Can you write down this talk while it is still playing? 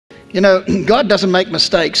You know, God doesn't make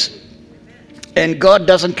mistakes, and God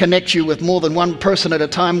doesn't connect you with more than one person at a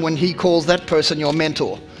time when he calls that person your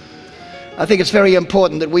mentor. I think it's very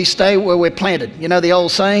important that we stay where we're planted. You know the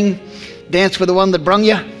old saying, dance with the one that brung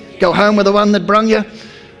you, go home with the one that brung you.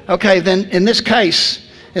 Okay, then in this case,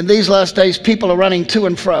 in these last days, people are running to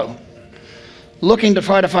and fro, looking to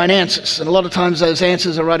try to find answers. And a lot of times those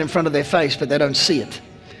answers are right in front of their face, but they don't see it.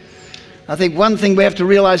 I think one thing we have to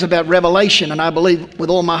realize about Revelation, and I believe with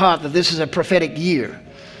all my heart that this is a prophetic year.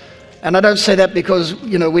 And I don't say that because,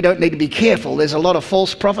 you know, we don't need to be careful. There's a lot of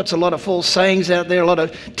false prophets, a lot of false sayings out there, a lot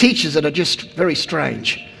of teachers that are just very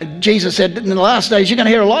strange. Jesus said in the last days you're going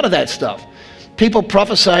to hear a lot of that stuff. People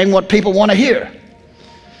prophesying what people want to hear.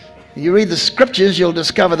 You read the scriptures, you'll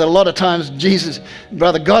discover that a lot of times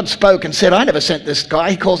God spoke and said, I never sent this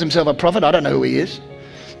guy. He calls himself a prophet. I don't know who he is.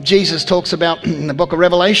 Jesus talks about in the book of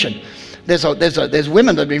Revelation, there's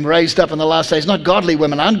women that have been raised up in the last days, not godly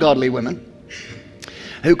women, ungodly women,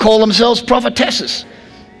 who call themselves prophetesses.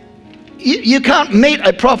 You can't meet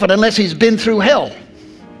a prophet unless he's been through hell.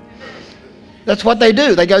 That's what they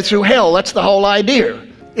do. They go through hell. That's the whole idea.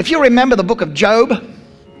 If you remember the book of Job,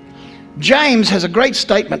 James has a great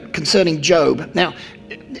statement concerning Job. Now,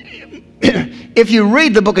 if you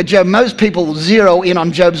read the book of Job, most people zero in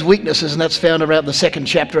on Job's weaknesses, and that's found around the 2nd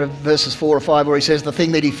chapter of verses 4 or 5, where he says the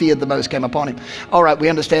thing that he feared the most came upon him. All right, we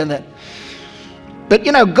understand that. But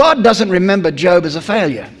you know, God doesn't remember Job as a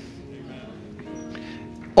failure.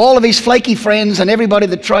 All of his flaky friends and everybody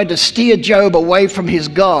that tried to steer Job away from his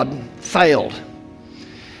God failed.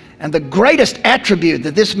 And the greatest attribute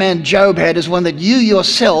that this man Job had is one that you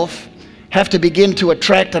yourself have to begin to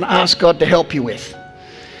attract and ask God to help you with.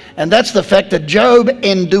 And that's the fact that Job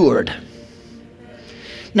endured.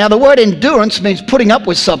 Now the word endurance means putting up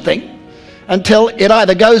with something until it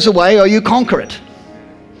either goes away or you conquer it.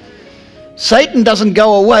 Satan doesn't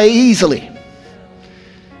go away easily.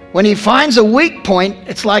 When he finds a weak point,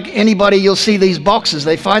 it's like anybody, you'll see these boxes.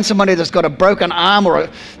 They find somebody that's got a broken arm or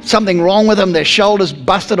something wrong with them, their shoulders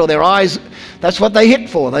busted or their eyes. That's what they hit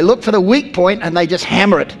for. They look for the weak point and they just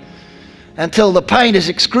hammer it until the pain is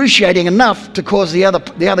excruciating enough to cause the other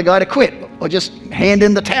guy to quit or just hand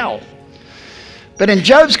in the towel. But in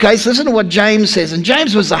Job's case, listen to what James says. And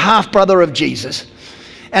James was the half-brother of Jesus.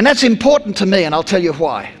 And that's important to me, and I'll tell you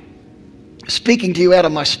why. Speaking to you out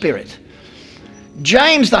of my spirit.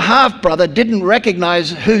 James, the half-brother, didn't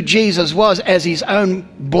recognize who Jesus was as his own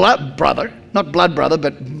blood brother, not blood brother,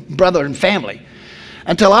 but brother and family,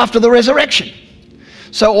 until after the resurrection.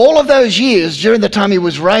 So all of those years, during the time he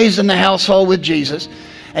was raised in the household with Jesus,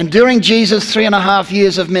 and during Jesus' 3.5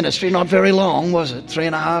 years of ministry, not very long, was it?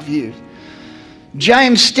 3.5 years.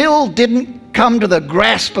 James still didn't come to the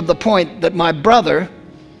grasp of the point that my brother,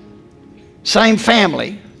 same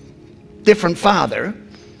family, different father,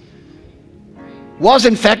 was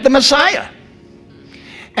in fact the Messiah.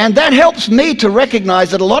 And that helps me to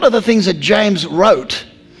recognize that a lot of the things that James wrote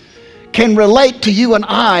can relate to you and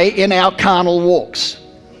I in our carnal walks.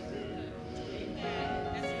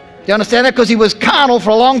 Do you understand that? Because he was carnal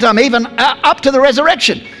for a long time, even up to the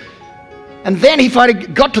resurrection. And then he finally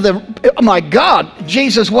got to the, oh my God,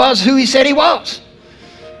 Jesus was who he said he was.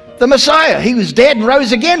 The Messiah. He was dead and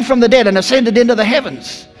rose again from the dead and ascended into the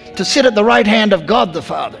heavens to sit at the right hand of God the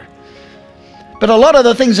Father. But a lot of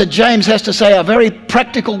the things that James has to say are very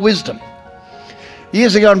practical wisdom.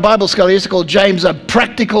 Years ago in Bible school, he used to call James a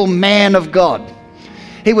practical man of God.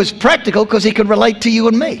 He was practical because he could relate to you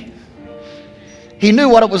and me. He knew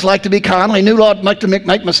what it was like to be carnal. He knew what it was like to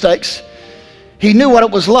make mistakes. He knew what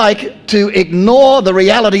it was like to ignore the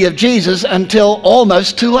reality of Jesus until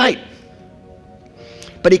almost too late.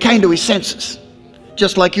 But he came to his senses,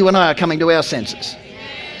 just like you and I are coming to our senses.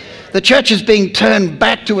 The church is being turned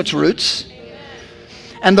back to its roots.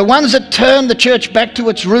 And the ones that turn the church back to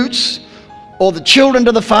its roots, or the children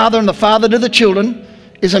to the Father and the Father to the children,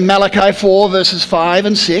 is in Malachi 4 verses 5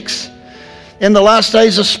 and 6. In the last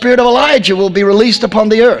days, the spirit of Elijah will be released upon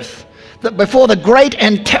the earth, that before the great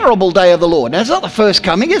and terrible day of the Lord. Now, it's not the first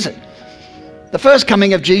coming, is it? The first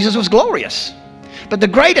coming of Jesus was glorious. But the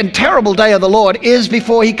great and terrible day of the Lord is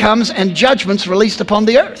before he comes and judgment's released upon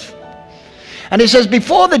the earth. And he says,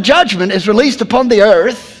 before the judgment is released upon the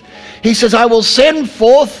earth, he says, I will send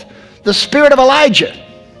forth the spirit of Elijah.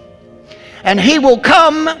 And he will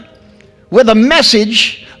come with a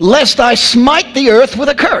message, lest I smite the earth with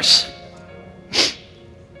a curse.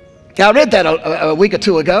 Now, I read that a week or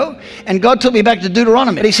two ago, and God took me back to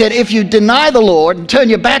Deuteronomy. He said, if you deny the Lord and turn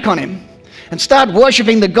your back on him and start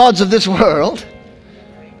worshiping the gods of this world,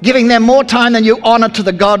 giving them more time than you honor to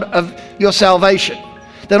the God of your salvation,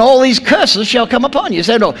 then all these curses shall come upon you. You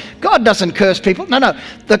say, no, God doesn't curse people. No, no.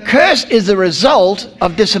 The curse is the result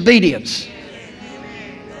of disobedience.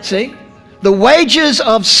 See? The wages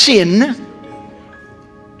of sin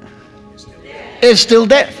is still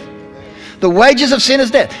death. The wages of sin is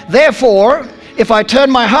death. Therefore, if I turn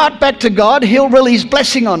my heart back to God, He'll release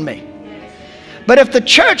blessing on me. But if the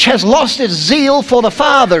church has lost its zeal for the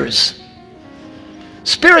fathers,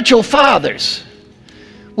 spiritual fathers,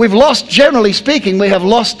 we've lost, generally speaking, we have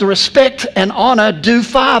lost the respect and honor due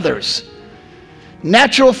fathers.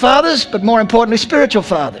 Natural fathers, but more importantly, spiritual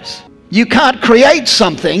fathers. You can't create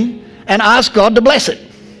something and ask God to bless it.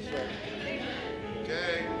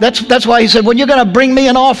 That's why He said, when you're going to bring me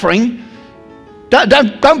an offering,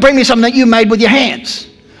 don't bring me something that you made with your hands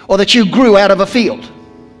or that you grew out of a field.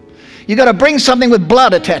 You've got to bring something with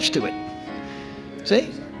blood attached to it. See?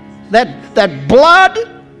 That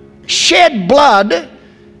blood, shed blood,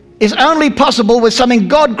 is only possible with something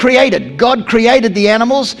God created. God created the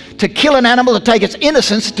animals. To kill an animal, to take its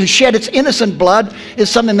innocence, to shed its innocent blood is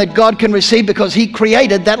something that God can receive because He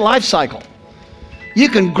created that life cycle. You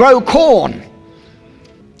can grow corn.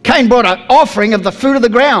 Cain brought an offering of the fruit of the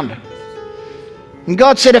ground. And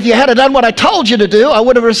God said, if you had done what I told you to do, I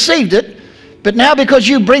would have received it. But now because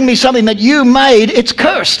you bring me something that you made, it's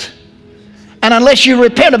cursed. And unless you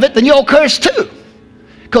repent of it, then you're cursed too.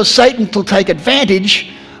 Because Satan will take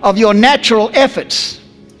advantage of your natural efforts.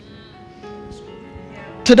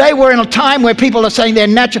 Today we're in a time where people are saying they're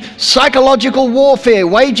natural, psychological warfare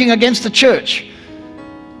waging against the church.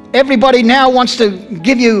 Everybody now wants to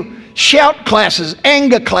give you shout classes,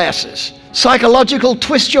 anger classes, psychological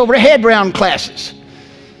twist your head round classes.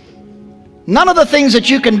 None of the things that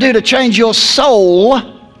you can do to change your soul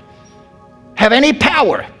have any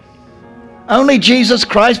power. Only Jesus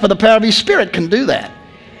Christ, by the power of His Spirit, can do that.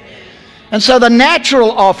 And so the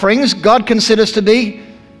natural offerings God considers to be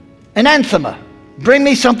anathema. Bring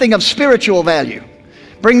me something of spiritual value.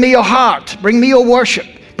 Bring me your heart. Bring me your worship.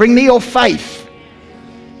 Bring me your faith.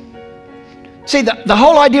 See, the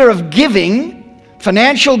whole idea of giving,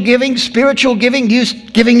 financial giving, spiritual giving,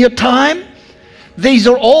 giving your time, these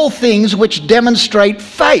are all things which demonstrate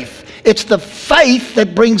faith. It's the faith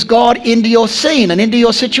that brings God into your scene and into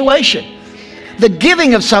your situation. The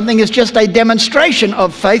giving of something is just a demonstration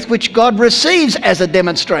of faith which God receives as a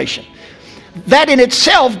demonstration. That in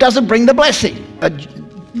itself doesn't bring the blessing.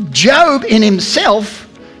 Job in himself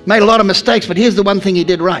made a lot of mistakes, but here's the one thing he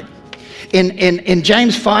did right. In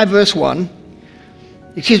James 5 verse 1,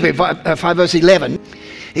 5 verse 11,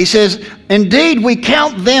 he says, indeed we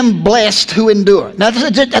count them blessed who endure. Now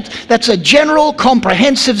that's a general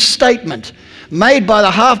comprehensive statement made by the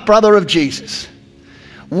half-brother of Jesus.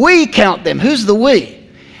 We count them. Who's the we?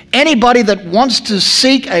 Anybody that wants to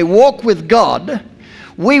seek a walk with God,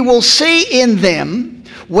 we will see in them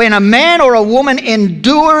when a man or a woman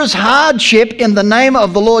endures hardship in the name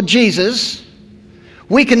of the Lord Jesus,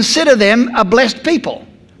 we consider them a blessed people.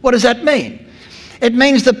 What does that mean? It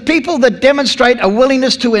means the people that demonstrate a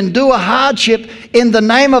willingness to endure hardship in the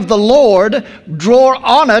name of the Lord draw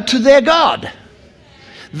honor to their God.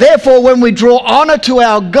 Therefore, when we draw honor to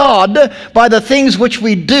our God by the things which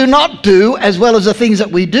we do not do, as well as the things that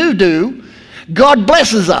we do, God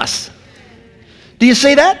blesses us. Do you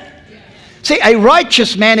see that? See, a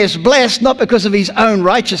righteous man is blessed not because of his own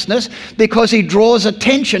righteousness, because he draws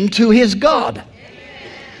attention to his God.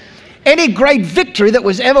 Any great victory that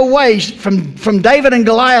was ever waged from David and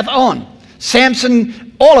Goliath on,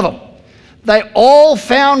 Samson, all of them, they all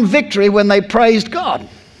found victory when they praised God.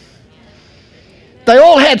 They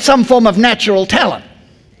all had some form of natural talent.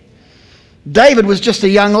 David was just a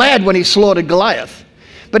young lad when he slaughtered Goliath,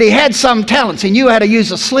 but he had some talents. He knew how to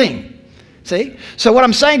use a sling. See? So what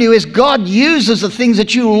I'm saying to you is God uses the things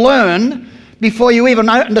that you learn before you even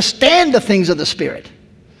understand the things of the Spirit.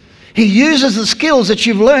 He uses the skills that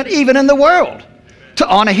you've learned even in the world to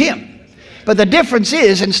honor Him. But the difference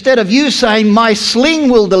is, instead of you saying, my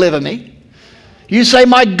sling will deliver me, you say,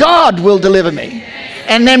 my God will deliver me.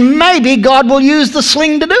 And then maybe God will use the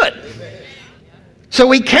sling to do it. So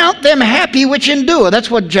we count them happy which endure. That's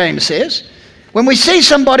what James says. When we see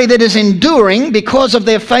somebody that is enduring because of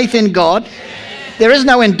their faith in God, there is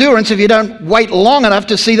no endurance if you don't wait long enough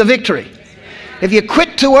to see the victory. If you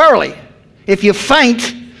quit too early, if you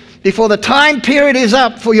faint before the time period is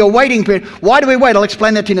up for your waiting period, why do we wait? I'll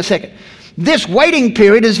explain that to you in a second. This waiting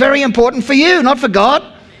period is very important for you, not for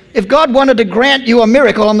God. If God wanted to grant you a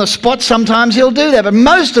miracle on the spot, sometimes He'll do that. But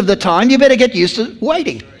most of the time, you better get used to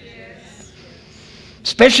waiting.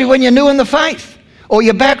 Especially when you're new in the faith or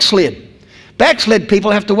you're backslid. Backslid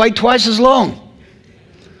people have to wait twice as long.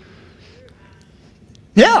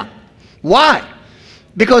 Yeah. Why?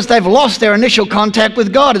 because they've lost their initial contact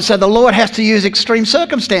with God. And so the Lord has to use extreme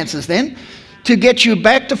circumstances then to get you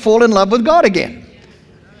back to fall in love with God again.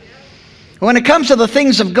 When it comes to the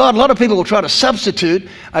things of God, a lot of people will try to substitute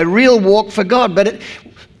a real walk for God. But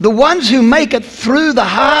the ones who make it through the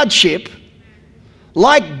hardship,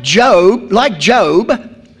 like Job,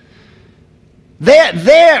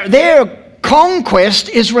 their conquest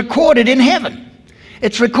is recorded in heaven.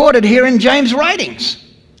 It's recorded here in James' writings.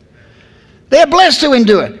 They're blessed to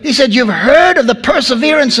endure. He said, you've heard of the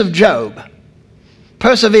perseverance of Job.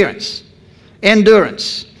 Perseverance.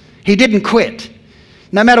 Endurance. He didn't quit.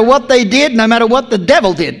 No matter what they did, no matter what the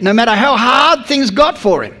devil did, no matter how hard things got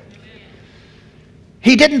for him,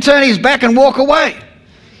 he didn't turn his back and walk away.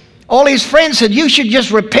 All his friends said, you should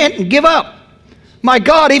just repent and give up. My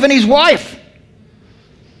God, even his wife.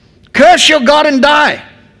 Curse your God and die.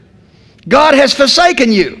 God has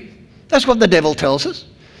forsaken you. That's what the devil tells us.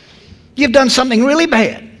 You've done something really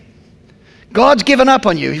bad. God's given up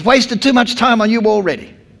on you. He's wasted too much time on you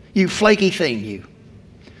already. You flaky thing, you.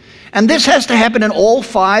 And this has to happen in all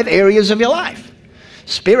 5 areas of your life.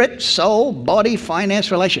 Spirit, soul, body,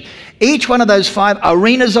 finance, relation. Each one of those 5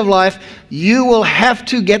 arenas of life, you will have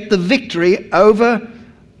to get the victory over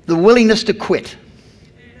the willingness to quit.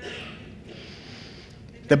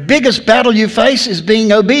 The biggest battle you face is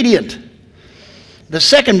being obedient. The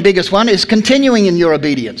second biggest one is continuing in your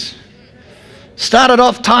obedience. Started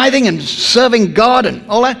off tithing and serving God and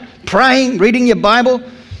all that, praying, reading your Bible.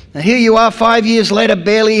 And here you are 5 years later,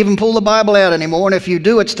 barely even pull the Bible out anymore. And if you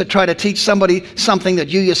do, it's to try to teach somebody something that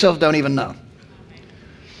you yourself don't even know.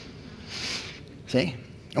 See?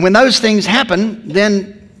 And when those things happen,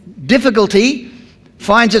 then difficulty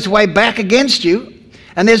finds its way back against you.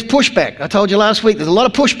 And there's pushback. I told you last week, there's a lot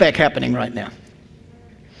of pushback happening right now.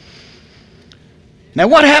 Now,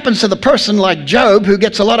 what happens to the person like Job who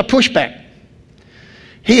gets a lot of pushback?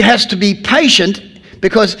 He has to be patient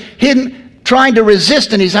because him trying to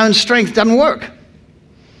resist in his own strength doesn't work.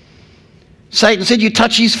 Satan said, you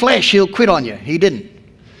touch his flesh, he'll quit on you. He didn't.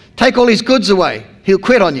 Take all his goods away, he'll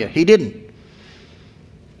quit on you. He didn't.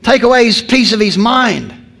 Take away his peace of his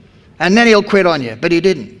mind, and then he'll quit on you. But he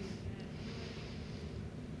didn't.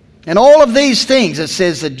 And all of these things, it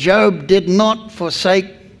says that Job did not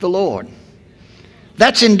forsake the Lord.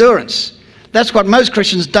 That's endurance. That's what most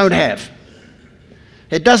Christians don't have.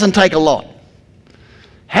 It doesn't take a lot.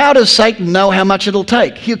 How does Satan know how much it'll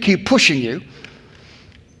take? He'll keep pushing you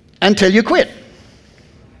until you quit.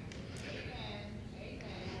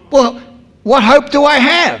 Well, what hope do I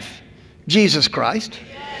have? Jesus Christ.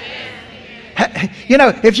 You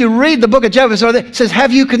know, if you read the book of Job, it says,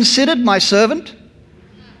 have you considered my servant?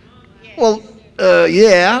 Well,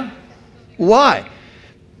 yeah. Why?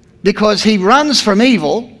 Because he runs from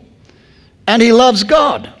evil and he loves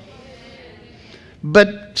God.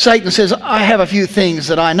 But Satan says, I have a few things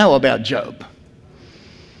that I know about Job.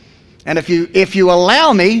 And if you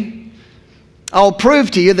allow me, I'll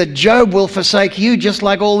prove to you that Job will forsake you just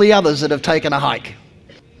like all the others that have taken a hike.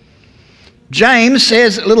 James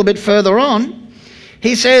says a little bit further on,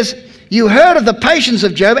 he says, you heard of the patience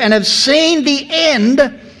of Job and have seen the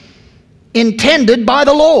end intended by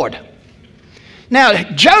the Lord. Now,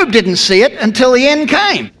 Job didn't see it until the end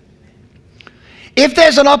came. If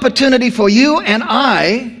there's an opportunity for you and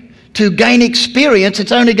I to gain experience,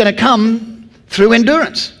 it's only going to come through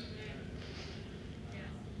endurance.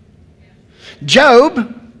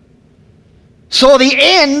 Job saw the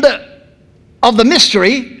end of the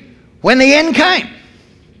mystery when the end came.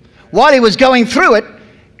 While he was going through it,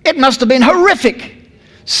 it must have been horrific,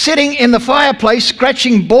 sitting in the fireplace,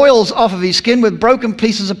 scratching boils off of his skin with broken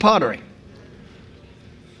pieces of pottery,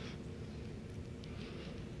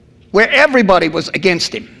 where everybody was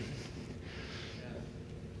against him,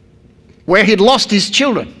 where he'd lost his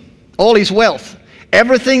children, all his wealth,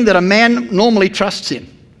 everything that a man normally trusts in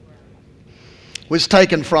was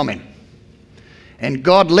taken from him. And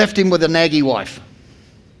God left him with a naggy wife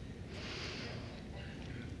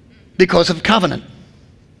because of covenant.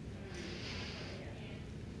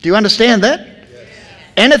 Do you understand that? Yes.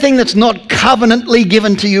 Anything that's not covenantly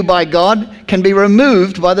given to you by God can be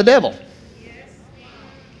removed by the devil.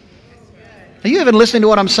 Are you even listening to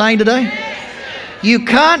what I'm saying today? You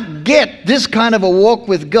can't get this kind of a walk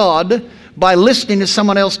with God by listening to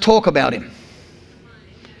someone else talk about him.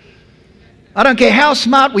 I don't care how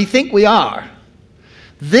smart we think we are.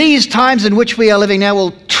 These times in which we are living now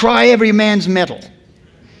will try every man's mettle.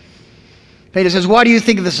 Peter says, why do you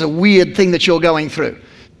think this is a weird thing that you're going through?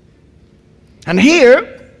 And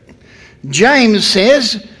here, James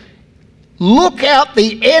says, look out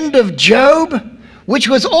the end of Job, which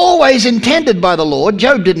was always intended by the Lord.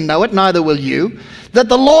 Job didn't know it, neither will you. that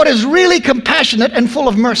the Lord is really compassionate and full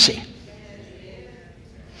of mercy,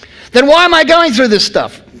 then why am I going through this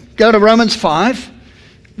stuff? Go to Romans 5.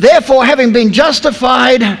 Therefore, having been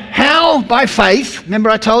justified, how? By faith. Remember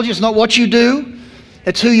I told you it's not what you do,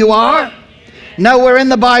 it's who you are. Nowhere in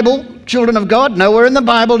the Bible, children of God, nowhere in the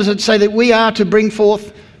Bible does it say that we are to bring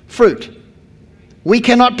forth fruit. We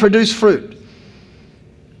cannot produce fruit.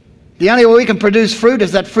 The only way we can produce fruit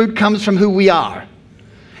is that fruit comes from who we are.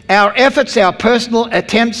 Our efforts, our personal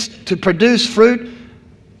attempts to produce fruit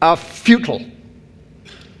are futile.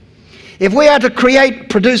 If we are to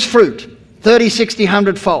produce fruit, 30, 60,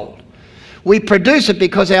 100-fold, we produce it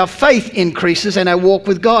because our faith increases and our walk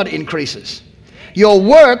with God increases. Your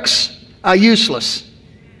works are useless.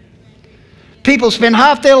 People spend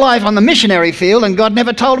half their life on the missionary field, and God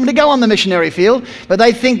never told them to go on the missionary field, but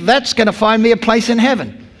they think that's going to find me a place in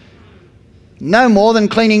heaven. No more than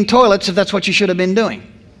cleaning toilets, if that's what you should have been doing.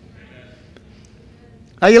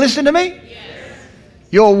 Are you listening to me? Yes.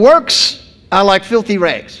 Your works are like filthy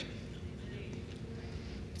rags.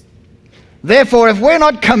 Therefore, if we're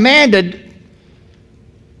not commanded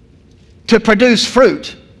to produce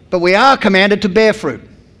fruit, but we are commanded to bear fruit.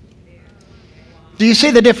 Do you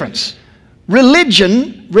see the difference?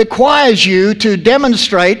 Religion requires you to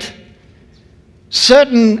demonstrate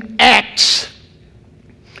certain acts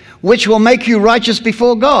which will make you righteous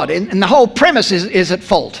before God. And the whole premise is at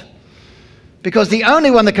fault. Because the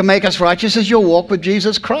only one that can make us righteous is your walk with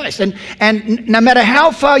Jesus Christ. And no matter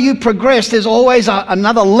how far you progress, there's always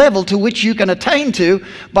another level to which you can attain to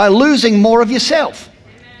by losing more of yourself.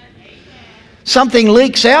 Something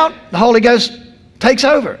leaks out, the Holy Ghost takes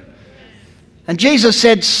over. And Jesus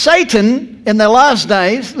said, Satan in the last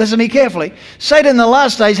days, listen to me carefully, Satan in the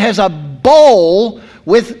last days has a bowl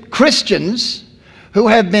with Christians who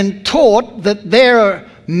have been taught that their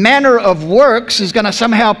manner of works is going to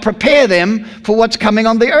somehow prepare them for what's coming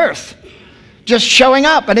on the earth. Just showing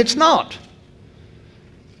up, and it's not.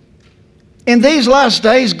 In these last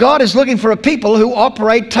days, God is looking for a people who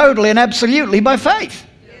operate totally and absolutely by faith.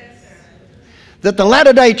 Yes. That the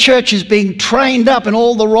latter-day church is being trained up in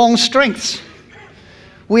all the wrong strengths.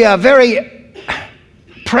 We are very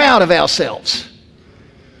proud of ourselves.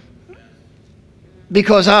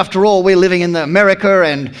 Because after all, we're living in America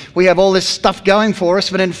and we have all this stuff going for us.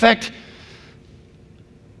 But in fact,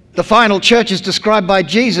 the final church is described by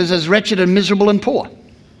Jesus as wretched and miserable and poor.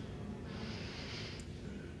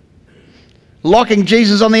 Locking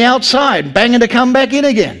Jesus on the outside, banging to come back in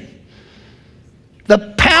again.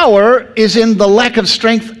 The power is in the lack of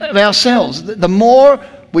strength of ourselves. The more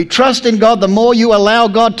we trust in God, the more you allow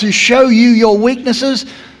God to show you your weaknesses,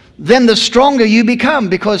 then the stronger you become,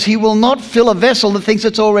 because He will not fill a vessel that thinks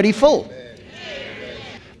it's already full. Amen.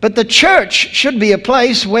 But the church should be a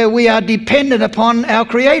place where we are dependent upon our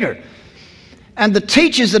Creator. And the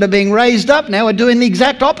teachers that are being raised up now are doing the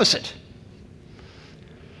exact opposite.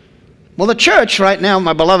 Well, the church right now,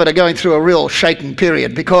 my beloved, are going through a real shaking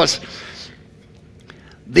period, because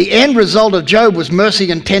the end result of Job was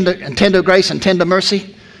mercy and tender grace and tender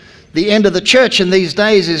mercy. The end of the church in these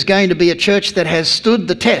days is going to be a church that has stood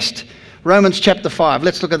the test. Romans chapter 5.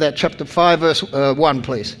 Let's look at that. Chapter 5, verse 1,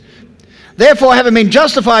 please. Therefore, having been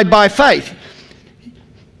justified by faith.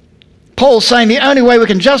 Paul's saying the only way we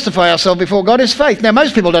can justify ourselves before God is faith. Now,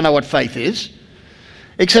 most people don't know what faith is.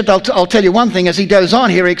 Except I'll tell you one thing. As he goes on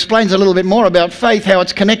here, he explains a little bit more about faith, how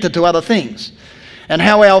it's connected to other things. And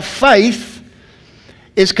how our faith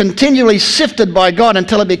is continually sifted by God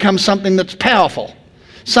until it becomes something that's powerful.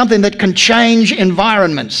 Something that can change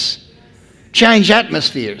environments, change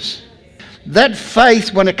atmospheres. That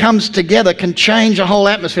faith, when it comes together, can change a whole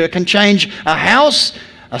atmosphere. It can change a house,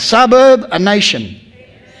 a suburb, a nation.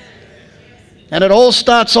 And it all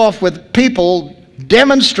starts off with people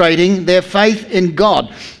demonstrating their faith in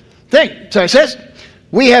God. So it says,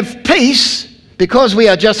 we have peace because we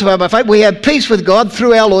are justified by faith. We have peace with God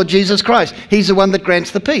through our Lord Jesus Christ. He's the one that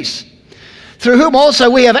grants the peace. Through whom also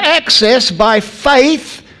we have access by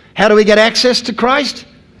faith. How do we get access to Christ?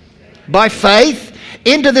 By faith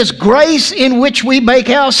into this grace in which we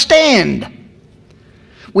make our stand.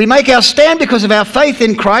 We make our stand because of our faith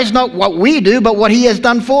in Christ, not what we do, but what He has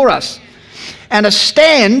done for us. And a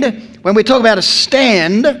stand, when we talk about a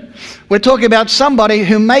stand, we're talking about somebody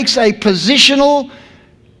who makes a positional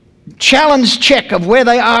challenge check of where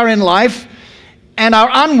they are in life and are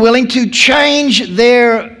unwilling to change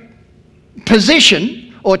their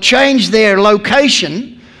position or change their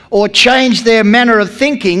location or change their manner of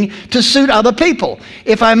thinking to suit other people.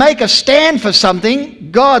 If I make a stand for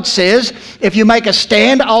something, God says, if you make a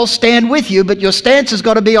stand, I'll stand with you, but your stance has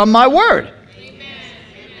got to be on my word. Amen.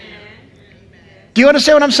 Do you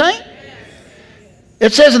understand what I'm saying?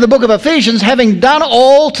 It says in the book of Ephesians, having done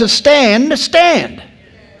all to stand, stand.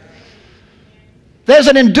 There's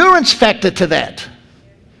an endurance factor to that.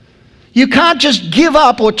 You can't just give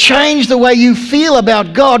up or change the way you feel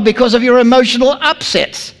about God because of your emotional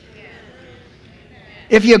upsets.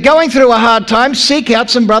 If you're going through a hard time, seek out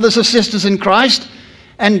some brothers or sisters in Christ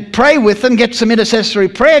and pray with them, get some intercessory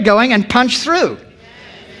prayer going and punch through.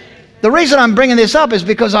 The reason I'm bringing this up is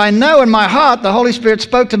because I know in my heart the Holy Spirit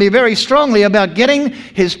spoke to me very strongly about getting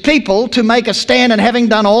His people to make a stand, and having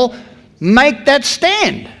done all, make that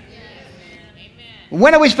stand.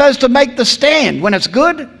 When are we supposed to make the stand? When it's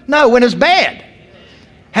good? No, when it's bad.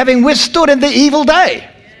 Having withstood in the evil day.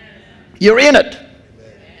 You're in it.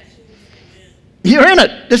 You're in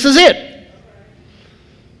it. This is it.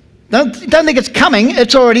 Don't think it's coming.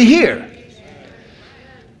 It's already here.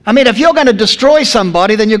 I mean, if you're going to destroy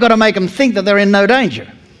somebody, then you've got to make them think that they're in no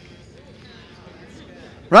danger.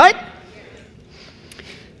 Right?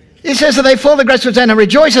 It says that they fall the grace of and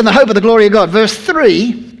rejoice in the hope of the glory of God. Verse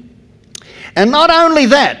 3, and not only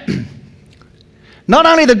that, not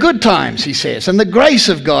only the good times, he says, and the grace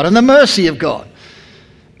of God and the mercy of God.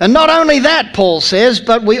 And not only that, Paul says,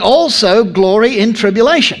 but we also glory in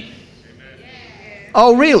tribulation.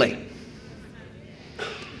 Oh, really?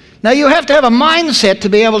 Now, you have to have a mindset to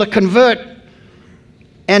be able to convert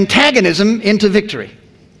antagonism into victory.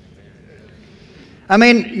 I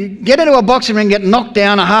mean, you get into a boxing ring, get knocked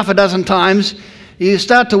down a half a dozen times, you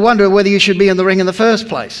start to wonder whether you should be in the ring in the first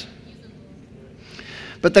place.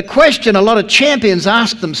 But the question a lot of champions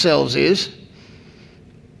ask themselves is,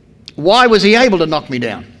 why was he able to knock me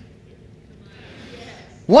down?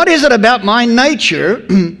 What is it about my nature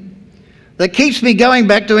that keeps me going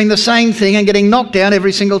back doing the same thing and getting knocked down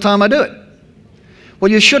every single time I do it?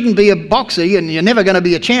 Well, you shouldn't be a boxer and you're never going to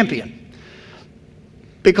be a champion.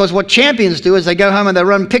 Because what champions do is they go home and they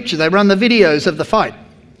run pictures, they run the videos of the fight.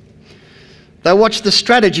 They watch the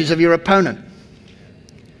strategies of your opponent.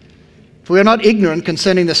 For we are not ignorant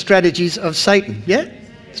concerning the strategies of Satan. Yeah?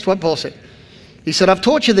 That's what Paul said. He said, I've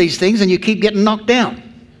taught you these things and you keep getting knocked down.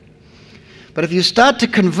 But if you start to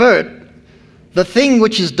convert the thing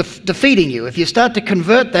which is defeating you, if you start to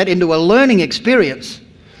convert that into a learning experience,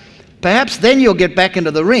 perhaps then you'll get back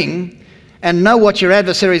into the ring and know what your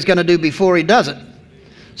adversary is going to do before he does it,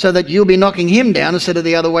 so that you'll be knocking him down instead of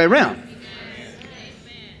the other way around.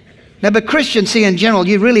 Now, but Christians, see, in general,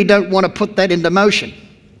 you really don't want to put that into motion.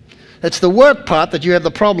 It's the work part that you have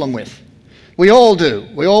the problem with. We all do.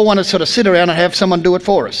 We all want to sort of sit around and have someone do it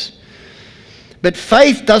for us. But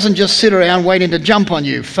faith doesn't just sit around waiting to jump on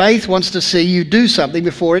you. Faith wants to see you do something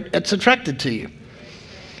before it's attracted to you.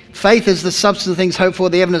 Faith is the substance of things hoped for,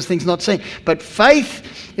 the evidence of things not seen. But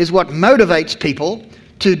faith is what motivates people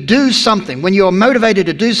to do something. When you're motivated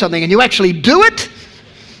to do something and you actually do it,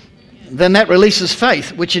 then that releases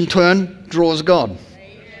faith, which in turn draws God.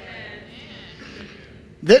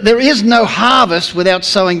 There is no harvest without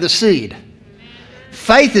sowing the seed.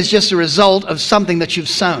 Faith is just a result of something that you've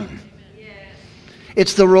sown.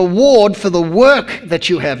 It's the reward for the work that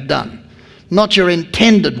you have done, not your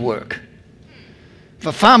intended work. If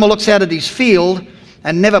a farmer looks out at his field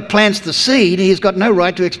and never plants the seed, he's got no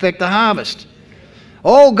right to expect a harvest.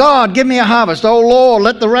 Oh God, give me a harvest. Oh Lord,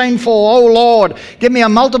 let the rain fall. Oh Lord, give me a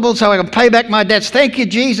multiple so I can pay back my debts. Thank you,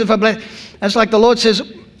 Jesus, for blessing. That's like the Lord says,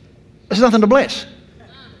 there's nothing to bless.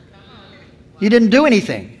 You didn't do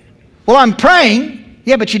anything. Well, I'm praying.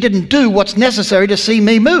 Yeah, but you didn't do what's necessary to see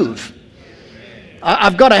me move.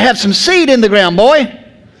 I've got to have some seed in the ground, boy.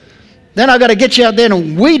 Then I've got to get you out there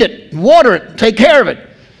and weed it, water it, take care of it.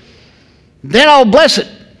 Then I'll bless it.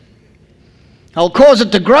 I'll cause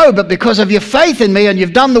it to grow, but because of your faith in me and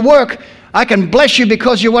you've done the work, I can bless you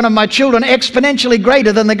because you're one of my children exponentially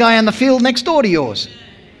greater than the guy in the field next door to yours.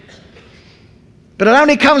 But it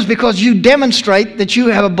only comes because you demonstrate that you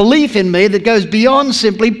have a belief in me that goes beyond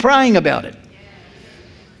simply praying about it.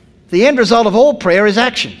 The end result of all prayer is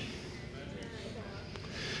action.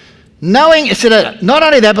 Knowing, not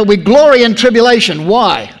only that, but we glory in tribulation.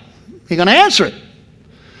 Why? You're going to answer it.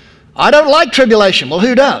 I don't like tribulation. Well,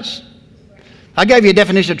 who does? I gave you a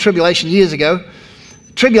definition of tribulation years ago.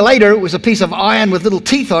 Tribulator was a piece of iron with little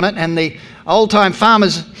teeth on it, and the old-time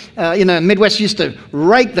farmers in the Midwest used to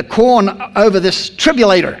rake the corn over this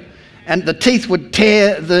tribulator, and the teeth would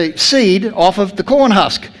tear the seed off of the corn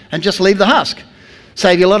husk and just leave the husk.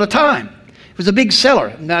 Save you a lot of time. It was a big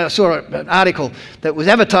seller. Now I saw an article that was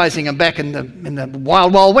advertising them back in the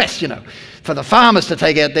wild, wild west, for the farmers to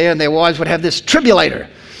take out there, and their wives would have this tribulator,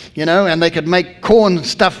 and they could make corn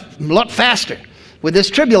stuff a lot faster with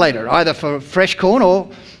this tribulator, either for fresh corn or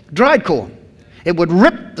dried corn. It would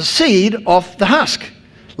rip the seed off the husk,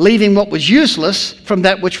 leaving what was useless from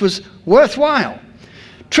that which was worthwhile.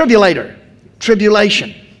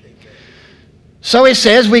 Tribulation. So he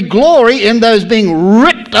says we glory in those being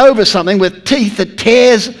ripped over something with teeth that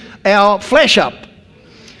tears our flesh up,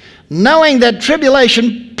 knowing that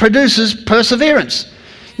tribulation produces perseverance.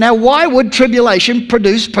 Now, why would tribulation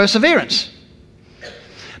produce perseverance?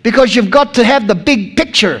 Because you've got to have the big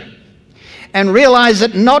picture and realize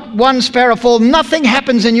that not one sparrow falls. Nothing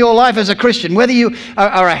happens in your life as a Christian, whether you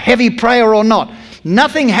are a heavy prayer or not.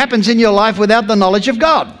 Nothing happens in your life without the knowledge of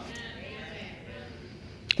God.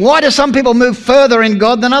 Why do some people move further in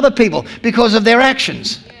God than other people? Because of their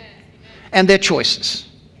actions and their choices.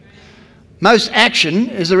 Most action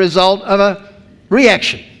is a result of a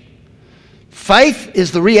reaction. Faith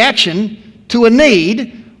is the reaction to a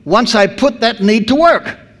need once I put that need to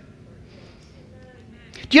work.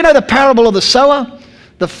 Do you know the parable of the sower?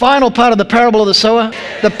 The final part of the parable of the sower?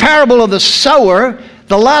 The parable of the sower,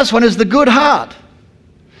 the last one is the good heart.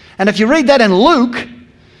 And if you read that in Luke,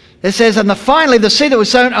 it says, and finally the seed that was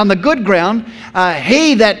sown on the good ground,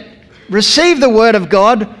 he that received the word of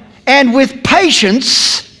God and with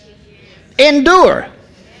patience endure.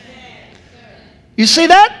 You see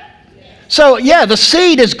that? So yeah, the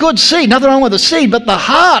seed is good seed, nothing wrong with the seed, but the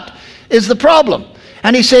heart is the problem.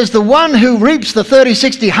 And he says the one who reaps the 30,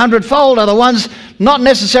 60, 100-fold are the ones not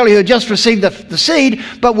necessarily who just received the seed,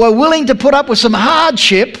 but were willing to put up with some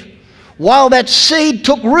hardship while that seed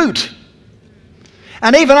took root.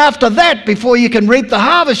 And even after that, before you can reap the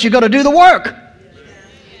harvest, you've got to do the work.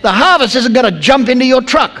 The harvest isn't going to jump into your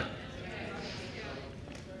truck.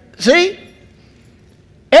 See?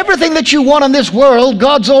 Everything that you want in this world,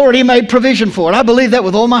 God's already made provision for. And I believe that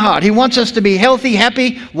with all my heart. He wants us to be healthy,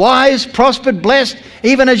 happy, wise, prospered, blessed,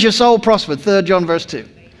 even as your soul prospered. 3 John verse 2.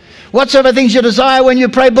 Whatsoever things you desire when you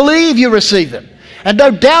pray, believe you receive them. And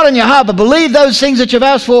don't doubt in your heart, but believe those things that you've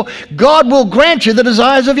asked for. God will grant you the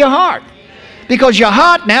desires of your heart. Because your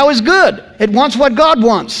heart now is good. It wants what God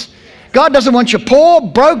wants. God doesn't want you poor,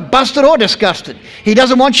 broke, busted, or disgusted. He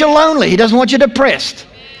doesn't want you lonely. He doesn't want you depressed.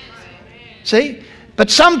 See? But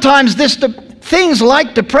sometimes things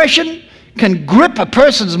like depression can grip a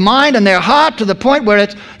person's mind and their heart to the point where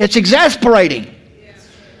it's exasperating.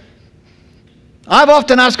 I've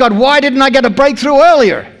often asked God, why didn't I get a breakthrough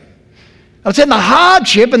earlier? It's in the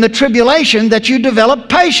hardship and the tribulation that you develop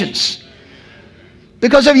patience.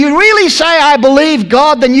 Because if you really say, I believe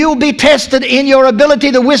God, then you'll be tested in your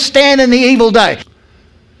ability to withstand in the evil day.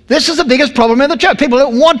 This is the biggest problem in the church. People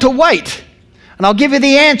don't want to wait. And I'll give you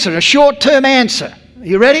the answer, a short-term answer. Are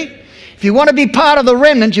you ready? If you want to be part of the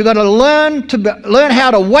remnant, you've got to learn how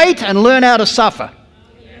to wait and learn how to suffer.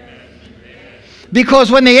 Because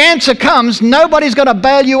when the answer comes, nobody's going to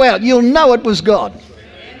bail you out. You'll know it was God.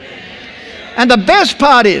 And the best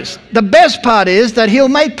part is that He'll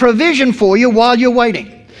make provision for you while you're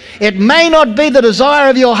waiting. It may not be the desire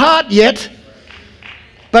of your heart yet,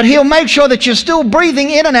 but He'll make sure that you're still breathing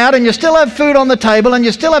in and out and you still have food on the table and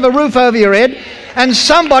you still have a roof over your head and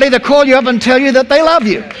somebody to call you up and tell you that they love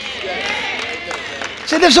you.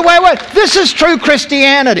 See, this is the way it works. This is true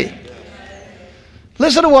Christianity.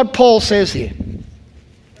 Listen to what Paul says here.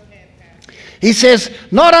 He says,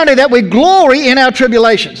 not only that, we glory in our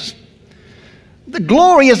tribulations. The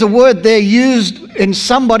glory is a word there used in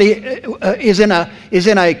somebody is in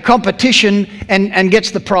a competition and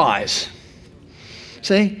gets the prize.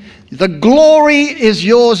 See? The glory is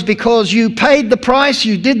yours because you paid the price,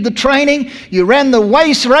 you did the training, you ran the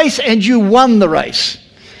race, and you won the race.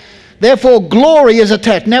 Therefore, glory is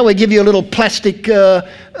attached. Now we give you a little plastic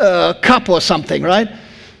cup or something, right?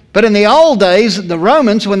 But in the old days, the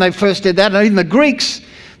Romans, when they first did that, and even the Greeks,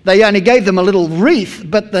 they only gave them a little wreath,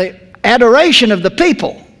 but the adoration of the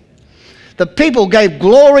people gave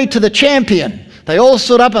glory to the champion. They all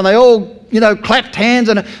stood up and they all, clapped hands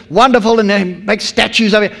and wonderful, and they make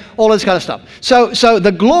statues of it, all this kind of stuff. So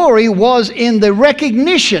the glory was in the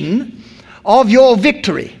recognition of your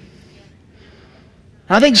victory.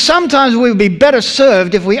 I think sometimes we would be better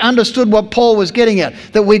served if we understood what Paul was getting at,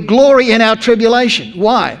 that we glory in our tribulation.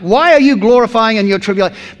 Why? Why are you glorifying in your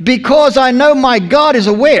tribulation? Because I know my God is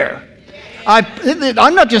aware.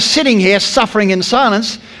 I'm not just sitting here suffering in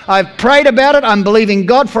silence. I've prayed about it. I'm believing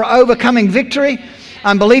God for overcoming victory.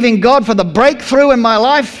 I'm believing God for the breakthrough in my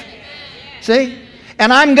life. See?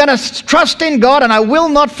 And I'm going to trust in God, and I will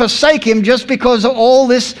not forsake Him just because of all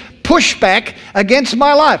this pushback against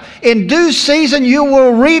my life. In due season you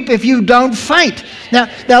will reap if you don't faint.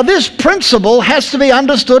 Now this principle has to be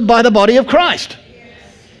understood by the body of Christ.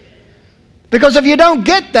 Because if you don't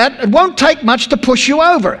get that, it won't take much to push you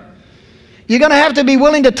over. You're going to have to be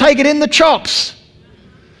willing to take it in the chops.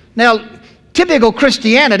 Now, Typical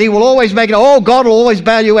Christianity will always make it, oh, God will always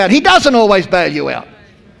bail you out. He doesn't always bail you out.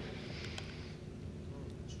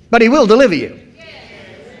 But He will deliver you.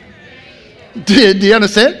 Do you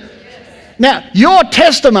understand? Now, your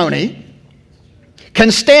testimony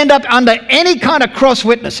can stand up under any kind of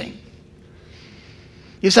cross-witnessing.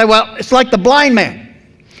 You say, well, it's like the blind man.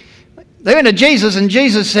 They went to Jesus, and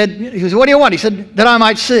Jesus said, he said, what do you want? He said, that I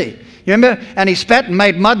might see. You remember? And he spat and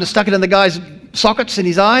made mud and stuck it in the guy's sockets in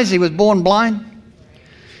his eyes. He was born blind.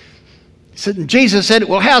 He said, and Jesus said,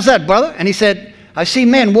 well, how's that, brother? And he said, I see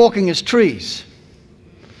men walking as trees.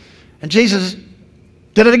 And Jesus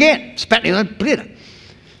did it again. Spat in his eyes.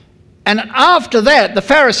 And after that, the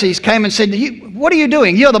Pharisees came and said, what are you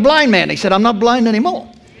doing? You're the blind man. He said, I'm not blind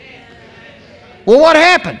anymore. Well, what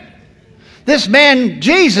happened? This man,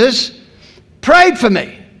 Jesus, prayed for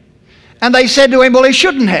me. And they said to him, well, he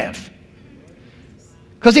shouldn't have.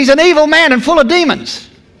 Because he's an evil man and full of demons.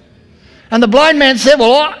 And the blind man said,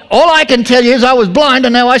 well, all I can tell you is I was blind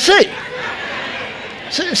and now I see.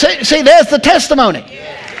 See, there's the testimony.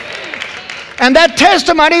 And that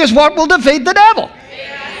testimony is what will defeat the devil.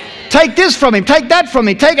 Take this from him, take that from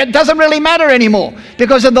him, take it. Doesn't really matter anymore.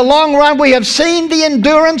 Because in the long run, we have seen the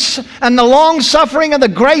endurance and the long suffering and the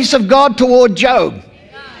grace of God toward Job.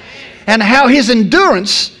 And how his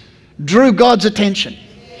endurance drew God's attention.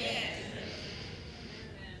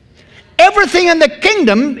 Everything in the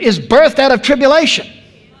kingdom is birthed out of tribulation.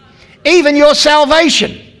 Even your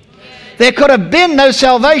salvation. There could have been no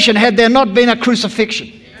salvation had there not been a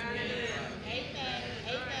crucifixion.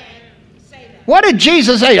 What did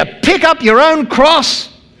Jesus say? To pick up your own cross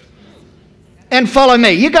and follow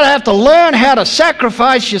me. You're going to have to learn how to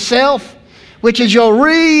sacrifice yourself, which is your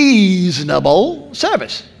reasonable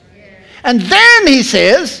service. And then he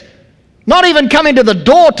says, not even coming to the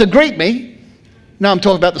door to greet me. No, I'm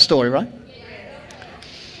talking about the story, right?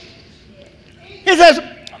 He says,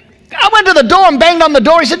 I went to the door and banged on the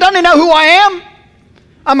door. He said, don't you know who I am?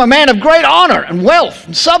 I'm a man of great honor and wealth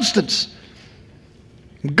and substance.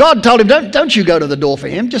 God told him, don't you go to the door for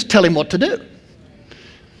him. Just tell him what to do.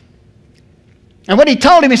 And when he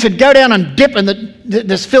told him, he said, go down and dip in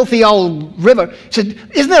this filthy old river. He said,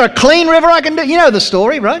 isn't there a clean river I can do? You know the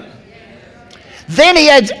story, right? Then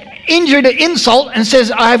he adds injury to insult and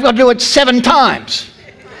says, I've got to do it 7 times.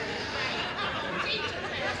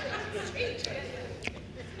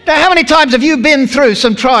 Now, how many times have you been through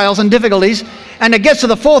some trials and difficulties, and it gets to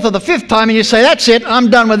the 4th or the 5th time, and you say, that's it,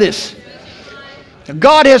 I'm done with this.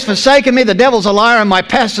 God has forsaken me, the devil's a liar, and my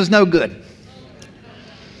pastor's no good.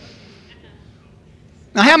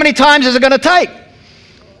 Now, how many times is it going to take?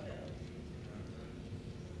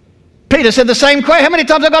 Peter said the same question. How many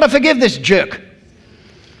times have I got to forgive this jerk?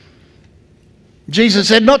 Jesus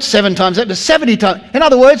said not 7 times, but 70 times. In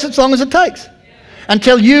other words, as long as it takes.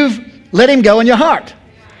 Until you've let him go in your heart.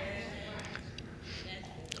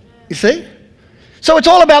 You see? So it's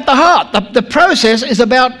all about the heart. The process is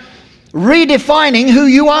about redefining who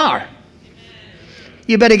you are.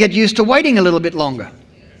 You better get used to waiting a little bit longer.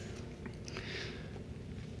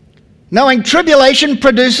 Knowing tribulation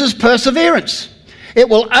produces perseverance. It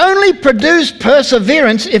will only produce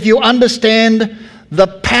perseverance if you understand the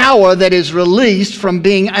power that is released from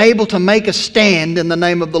being able to make a stand in the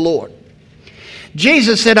name of the Lord.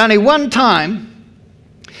 Jesus said only one time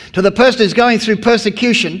to the person who's going through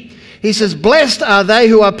persecution, he says, blessed are they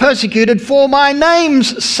who are persecuted for my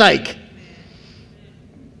name's sake.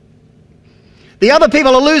 The other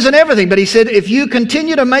people are losing everything, but he said, if you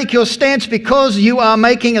continue to make your stance because you are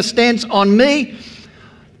making a stance on me,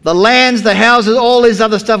 the lands, the houses, all this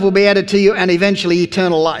other stuff will be added to you, and eventually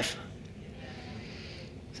eternal life.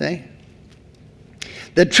 See?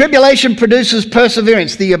 The tribulation produces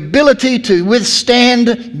perseverance, the ability to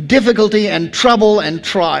withstand difficulty and trouble and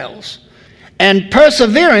trials. And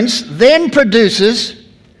perseverance then produces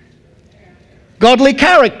godly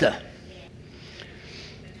character.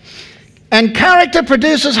 And character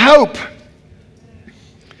produces hope.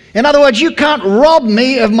 In other words, you can't rob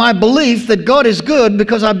me of my belief that God is good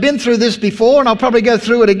because I've been through this before and I'll probably go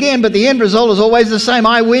through it again, but the end result is always the same.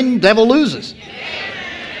 I win, devil loses.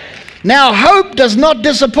 Now, hope does not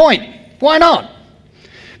disappoint. Why not?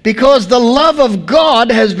 Because the love of God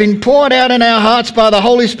has been poured out in our hearts by the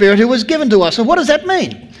Holy Spirit who was given to us. And what does that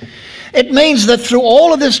mean? It means that through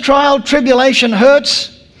all of this trial, tribulation,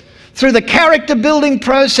 hurts, through the character building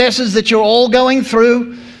processes that you're all going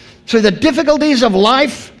through the difficulties of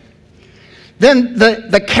life, then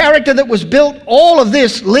the character that was built, all of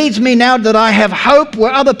this leads me now that I have hope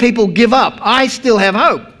where other people give up. I still have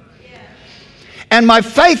hope. And my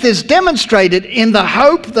faith is demonstrated in the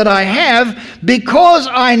hope that I have because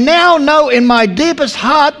I now know in my deepest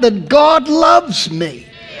heart that God loves me.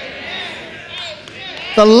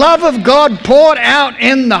 The love of God poured out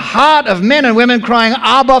in the heart of men and women crying,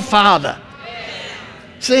 Abba, Father.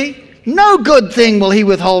 See? No good thing will he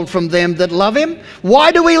withhold from them that love him.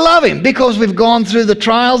 Why do we love him? Because we've gone through the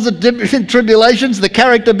trials, the tribulations, the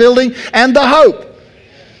character building, and the hope.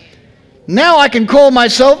 Now I can call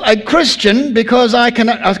myself a Christian because I can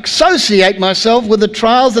associate myself with the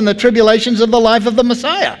trials and the tribulations of the life of the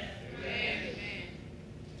Messiah.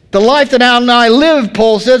 The life that now I live,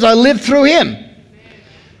 Paul says, I live through him,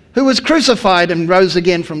 who was crucified and rose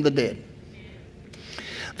again from the dead.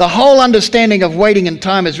 The whole understanding of waiting and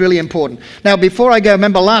time is really important. Now, before I go,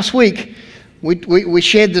 remember last week we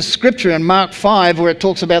shared this scripture in Mark 5 where it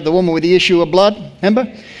talks about the woman with the issue of blood.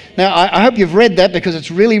 Remember? Now, I hope you've read that because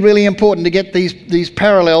it's really, really important to get these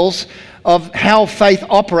parallels of how faith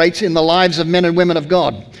operates in the lives of men and women of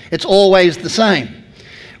God. It's always the same.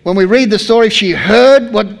 When we read the story, she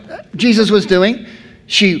heard what Jesus was doing.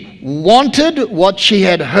 She wanted what she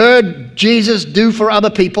had heard Jesus do for other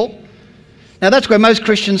people. Now, that's where most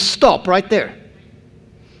Christians stop, right there.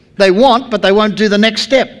 They want, but they won't do the next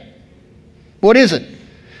step. What is it?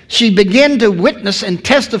 She began to witness and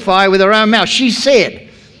testify with her own mouth. She said,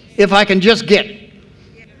 if I can just get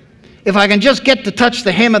to touch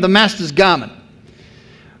the hem of the master's garment.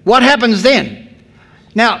 What happens then?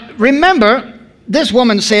 Now, remember, this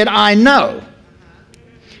woman said, I know.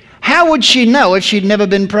 How would she know if she'd never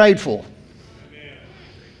been prayed for?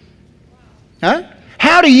 Huh?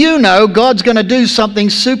 How do you know God's going to do something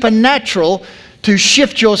supernatural to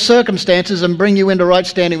shift your circumstances and bring you into right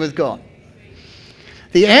standing with God?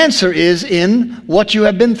 The answer is in what you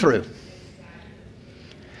have been through.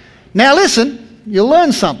 Now listen, you'll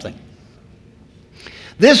learn something.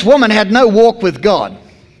 This woman had no walk with God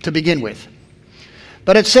to begin with.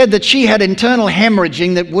 But it said that she had internal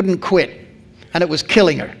hemorrhaging that wouldn't quit, and it was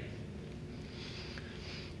killing her.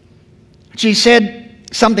 She said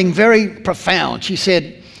something very profound. She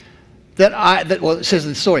said it says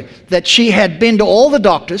in the story, that she had been to all the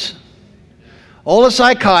doctors, all the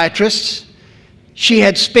psychiatrists. She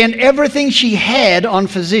had spent everything she had on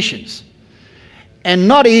physicians. And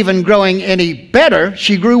not even growing any better,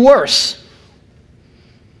 she grew worse.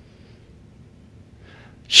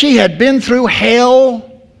 She had been through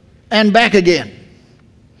hell and back again.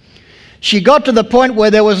 She got to the point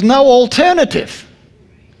where there was no alternative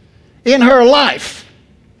in her life.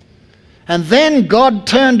 And then God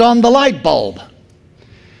turned on the light bulb.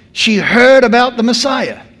 She heard about the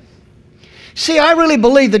Messiah. See, I really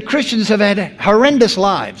believe that Christians have had horrendous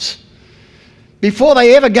lives before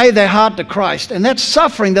they ever gave their heart to Christ. And that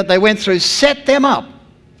suffering that they went through set them up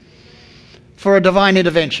for a divine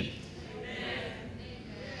intervention.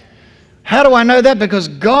 How do I know that? Because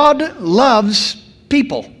God loves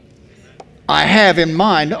people. I have in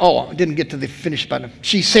mind, I didn't get to the finish button.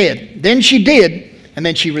 She said, then she did, and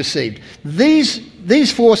then she received.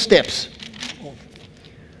 These 4 steps,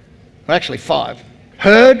 or actually 5,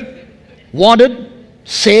 heard, wanted,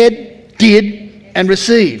 said, did, and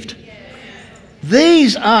received.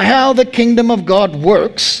 These are how the kingdom of God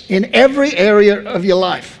works in every area of your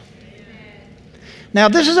life. Now,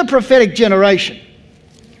 this is a prophetic generation.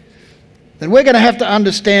 Then we're going to have to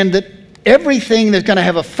understand that everything is going to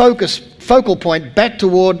have a focal point back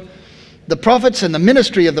toward the prophets and the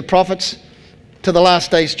ministry of the prophets to the last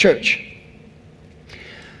days church.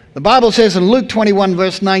 The Bible says in Luke 21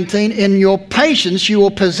 verse 19, in your patience you will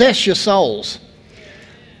possess your souls.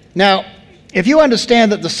 Now, if you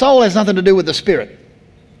understand that the soul has nothing to do with the spirit,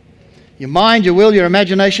 your mind, your will, your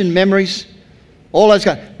imagination, memories, all those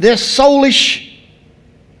kinds, they're soulish,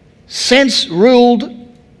 sense-ruled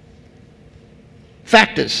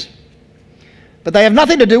factors. But they have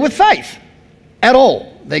nothing to do with faith at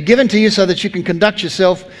all. They're given to you so that you can conduct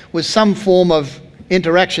yourself with some form of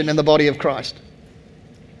interaction in the body of Christ,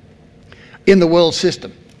 in the world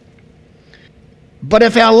system. But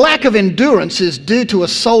if our lack of endurance is due to a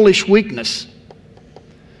soulish weakness,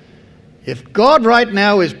 if God right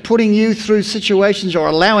now is putting you through situations, or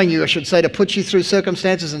allowing you, I should say, to put you through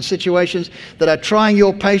circumstances and situations that are trying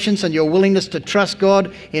your patience and your willingness to trust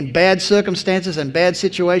God in bad circumstances and bad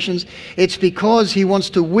situations, it's because He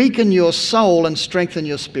wants to weaken your soul and strengthen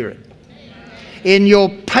your spirit. In your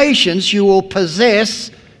patience, you will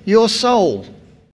possess your soul.